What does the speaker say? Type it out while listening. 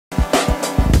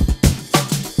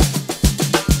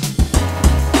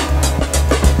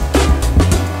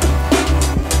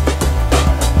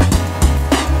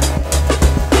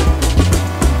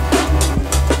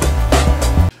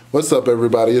What's up,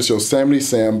 everybody? It's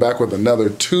YoSammitySam back with another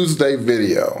Tuesday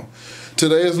video.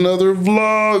 Today is another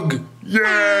vlog. Yay!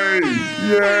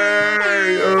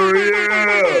 Yay! Oh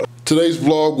yeah! Today's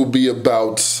vlog will be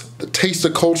about the Taste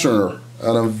of Culture,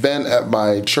 an event at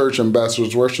my church,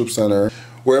 Ambassadors Worship Center,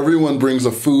 where everyone brings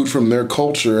a food from their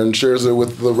culture and shares it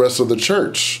with the rest of the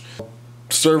church.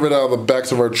 Serve it out of the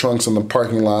backs of our trunks in the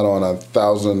parking lot on a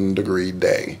 1,000-degree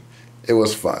day. It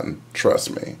was fun. Trust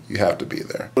me, you have to be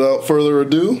there. Without further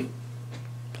ado,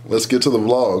 let's get to the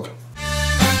vlog.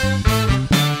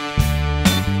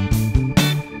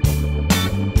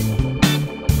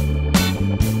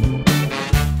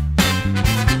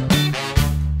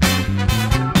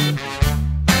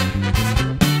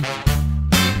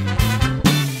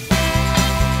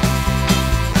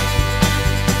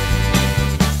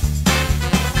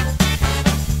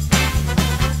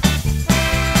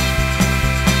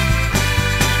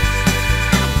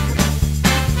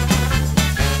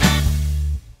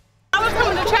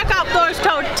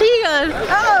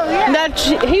 Oh, yeah. That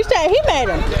he said he made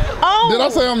them. Oh. Did I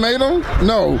say I made them?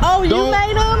 No. Oh, you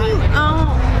made them?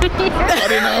 Oh. I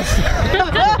didn't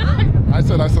ask. I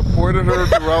said I supported her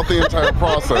throughout the entire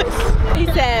process. He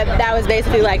said that was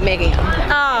basically like making them.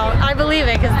 Oh, I believe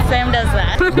it because Sam does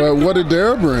that. But what did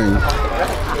Dare bring?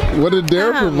 What did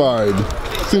Dare provide?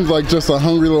 Seems like just a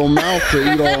hungry little mouth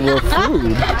to eat all the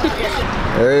food.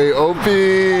 Hey,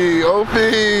 Opie!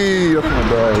 Opie! That's my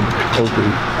dog.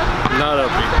 Opie. Not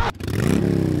Opie.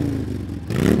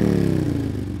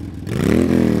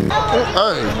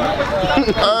 Hey!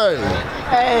 Hey!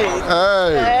 Hey! Hey!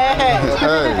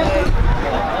 Hey!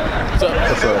 What's up?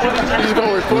 What's up? You just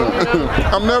gonna record me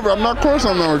now? of course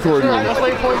I'm not recording you.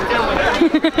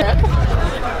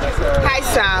 Hi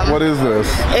Sam. What is this?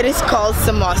 It is called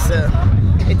samosa.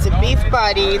 It's a beef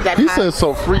body that He has said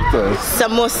sofritas.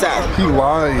 samosa. He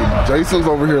lied. Jason's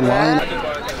over here lying.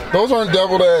 Those aren't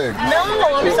deviled eggs.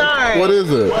 No, I'm sorry. What is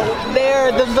it?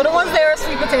 They're the little ones there are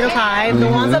sweet potato pie. The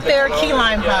ones up there are key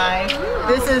lime pie.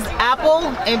 This is apple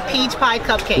and peach pie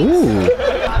cupcakes.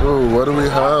 Ooh. Ooh, what do we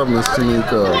have, Miss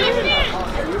Tanika?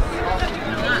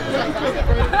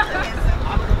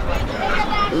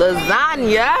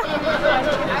 Lasagna.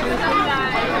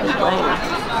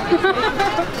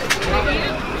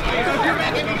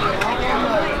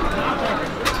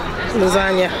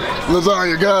 Lasagna.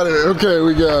 Lasagna, got it. Okay,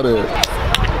 we got it.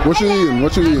 What you eating?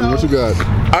 What you eating? What you got?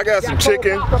 I got some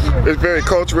chicken. It's very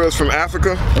cultural. It's from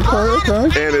Africa. Okay,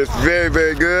 okay. And it's very,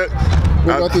 very good.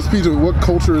 What about this pizza? What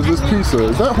culture is this pizza?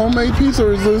 Is that homemade pizza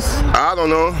or is this? I don't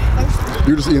know.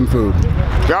 You're just eating food.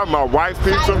 Got my wife's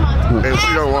pizza, and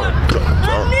she don't want it.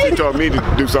 So she told me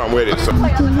to do something with it. So.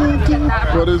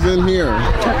 What is in here?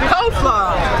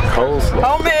 Coleslaw. Coleslaw.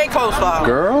 Homemade coleslaw.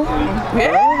 Girl?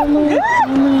 Yeah.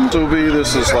 Subi,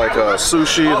 this is like a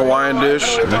sushi Hawaiian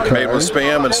dish made with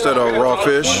spam instead of raw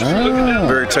fish. Ah.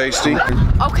 Very tasty.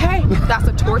 Okay, that's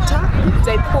a torta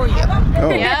de pollo. Oh.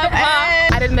 Yep.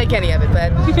 I didn't make any of it,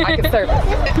 but I can serve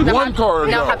it. Now, One card.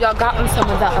 Now, have y'all gotten some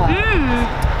of the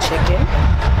chicken?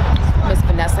 Miss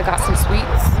Vanessa got some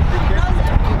sweets.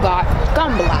 You got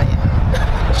jambalaya.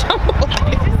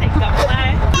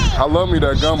 I love me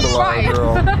that jambalaya,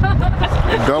 girl.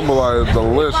 Jambalaya is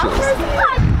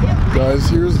delicious. Guys,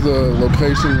 here's the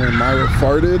location where Myra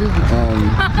farted.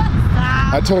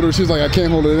 I told her, she's like, I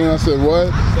can't hold it in. I said,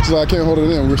 what? She's like, I can't hold it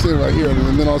in. We're sitting right here.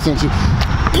 And then all of a sudden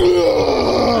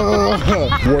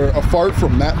where a fart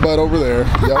from that butt over there.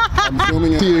 Yep, I'm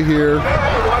filming Tia here,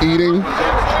 eating,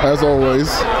 as always.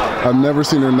 I've never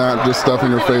seen her not just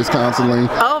stuffing her face constantly.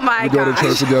 Oh my god. We go to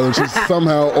church together and she's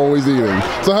somehow always eating.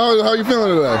 So how are you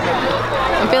feeling today?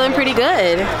 I'm feeling pretty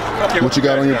good. What you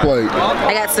got on your plate?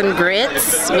 I got some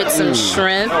grits with some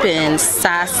shrimp and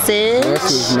sausage. Bless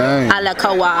his name. A la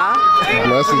kawa.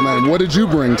 Bless his name. What did you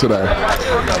bring today?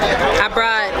 I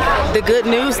brought the good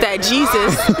news that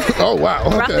Jesus Oh wow.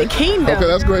 Okay. brought the kingdom. Okay,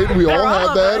 that's great. We all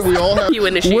have that. We all have.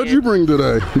 What'd you bring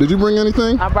today? Did you bring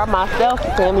anything? I brought myself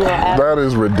a family on That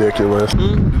is ridiculous. Did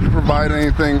you provide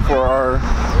anything for our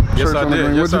church on the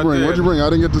green? Yes, What'd you bring? What'd you bring? I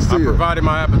didn't get to see it. Provided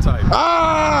my appetite.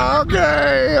 Ah,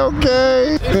 okay,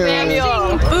 okay.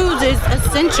 Foods is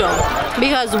essential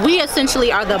because we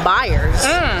essentially are the buyers.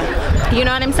 You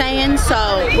know what I'm saying? So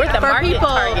We're the for market people,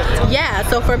 targets. yeah.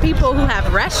 So for people who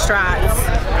have restaurants,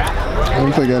 I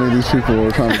don't think any of these people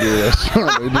are trying to get a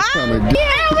restaurant. They're just trying to get.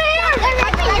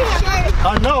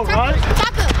 I know, right?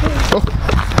 Oh.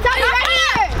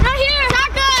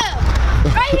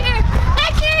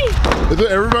 Is it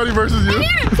everybody versus you?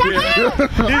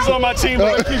 He's on my team,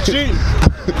 but he's cheating.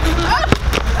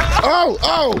 Oh!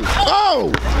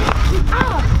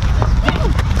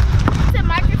 It's a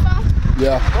microphone.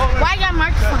 Yeah. Why you got a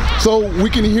microphone? So we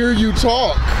can hear you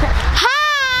talk.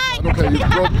 Hi! Okay, you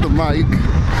broke the mic.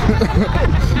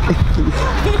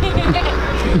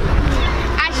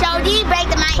 I showed you break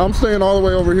the mic. I'm staying all the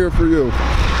way over here for you.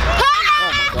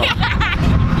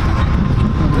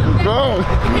 Oh,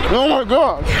 oh my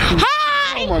God.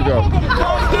 Hi! Oh my God.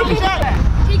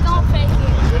 He gon' fake it.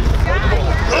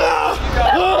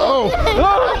 Oh.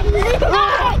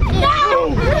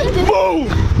 Move!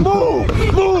 Move!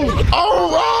 Move!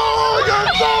 Oh, I got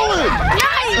going!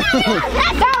 Nice!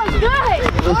 That sounds good!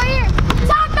 Go here!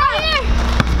 Stop right here!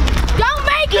 Don't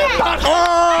make it!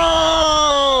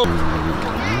 Oh!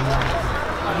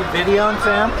 You videoing,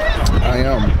 Sam? I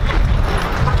am.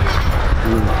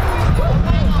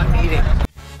 I'm eating.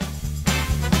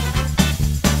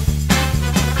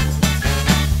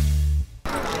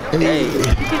 Hey,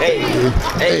 hey,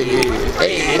 hey, hey,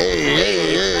 hey,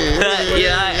 hey,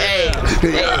 Yeah, hey.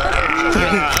 hey.